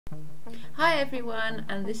Hi everyone,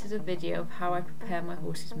 and this is a video of how I prepare my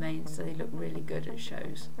horse's manes so they look really good at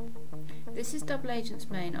shows. This is double agent's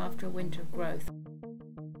mane after a winter of growth.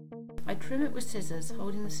 I trim it with scissors,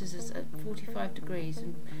 holding the scissors at 45 degrees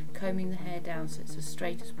and combing the hair down so it's as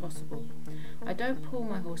straight as possible. I don't pull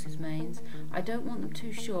my horse's manes. I don't want them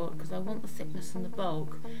too short because I want the thickness and the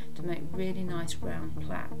bulk to make really nice round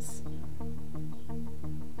plaits.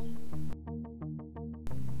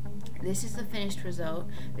 This is the finished result.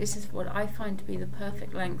 This is what I find to be the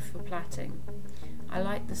perfect length for plaiting. I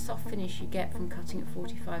like the soft finish you get from cutting at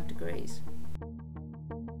 45 degrees.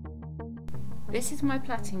 This is my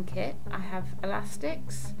plaiting kit. I have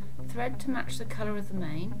elastics, thread to match the colour of the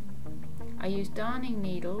mane. I use darning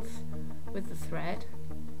needles with the thread,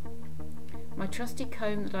 my trusty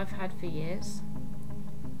comb that I've had for years,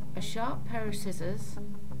 a sharp pair of scissors,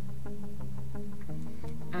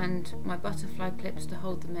 and my butterfly clips to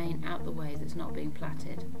hold the mane out the way that's not being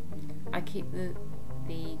plaited. I keep the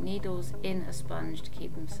needles in a sponge to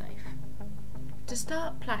keep them safe. To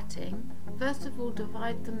start plaiting, first of all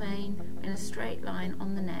divide the mane in a straight line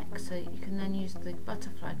on the neck so you can then use the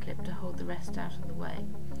butterfly clip to hold the rest out of the way.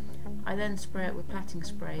 I then spray it with plaiting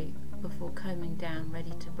spray before combing down,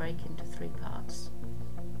 ready to break into 3 parts.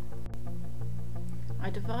 I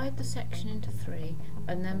divide the section into 3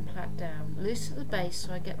 and then plait down, loose at the base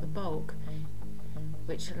so I get the bulk,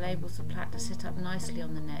 which enables the plait to sit up nicely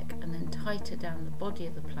on the neck, and then tighter down the body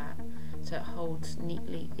of the plait so it holds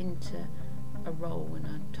neatly into a roll when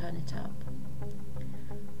I turn it up.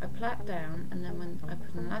 I plait down, and then when I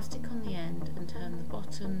put an elastic on the end and turn the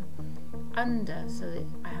bottom under so that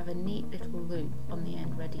I have a neat little loop on the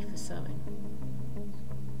end ready for sewing.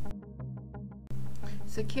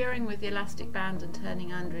 Securing with the elastic band and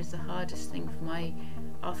turning under is the hardest thing for my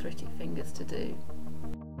arthritic fingers to do.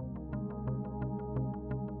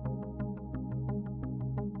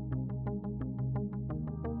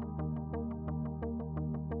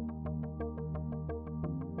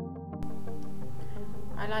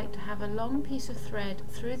 I like to have a long piece of thread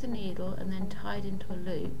through the needle and then tied into a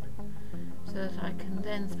loop, so that I can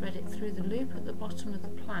then thread it through the loop at the bottom of the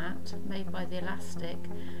plait made by the elastic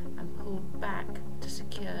and pull back to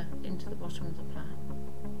secure into the bottom of the plait.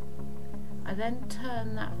 I then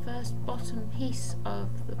turn that first bottom piece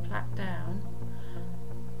of the plait down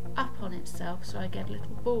up on itself so I get a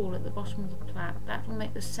little ball at the bottom of the plait. That will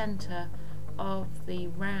make the centre of the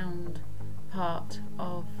round part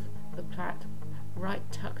of the plait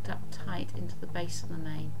right tucked up tight into the base of the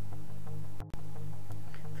mane.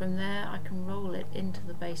 From there I can roll it into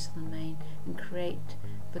the base of the mane and create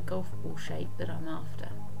the golf ball shape that I'm after.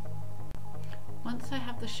 Once I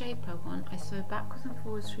have the shape I want, I sew backwards and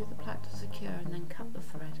forwards through the plait to secure and then cut the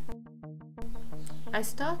thread. I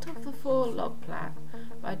start off the 4-log plait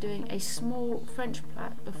by doing a small French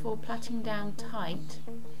plait before plaiting down tight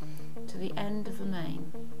to the end of the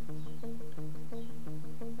mane.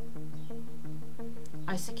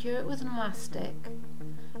 I secure it with an elastic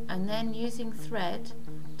and then using thread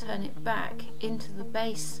turn it back into the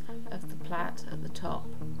base of the plait at the top.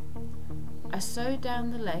 I sew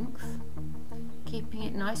down the length, keeping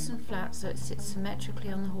it nice and flat so it sits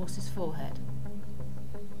symmetrically on the horse's forehead.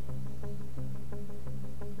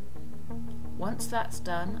 Once that's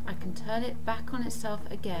done, I can turn it back on itself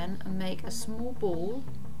again and make a small ball,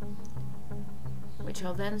 which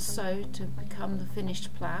I'll then sew to become the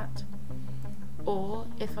finished plait. Or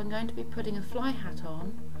if I'm going to be putting a fly hat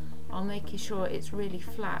on, I'll make sure it's really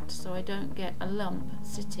flat so I don't get a lump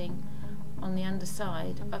sitting on the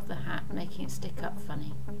underside of the hat making it stick up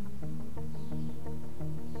funny.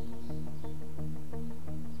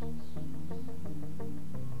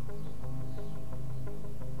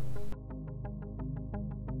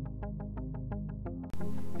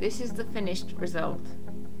 This is the finished result.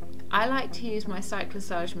 I like to use my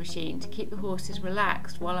cyclosage machine to keep the horses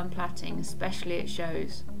relaxed while I'm plaiting, especially at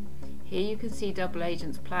shows. Here you can see double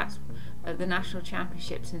agent's plaits at the National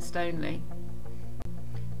Championships in Stoneleigh.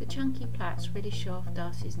 The chunky plaits really show off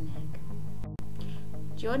Darcy's neck.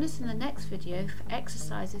 Join us in the next video for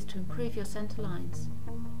exercises to improve your centre lines.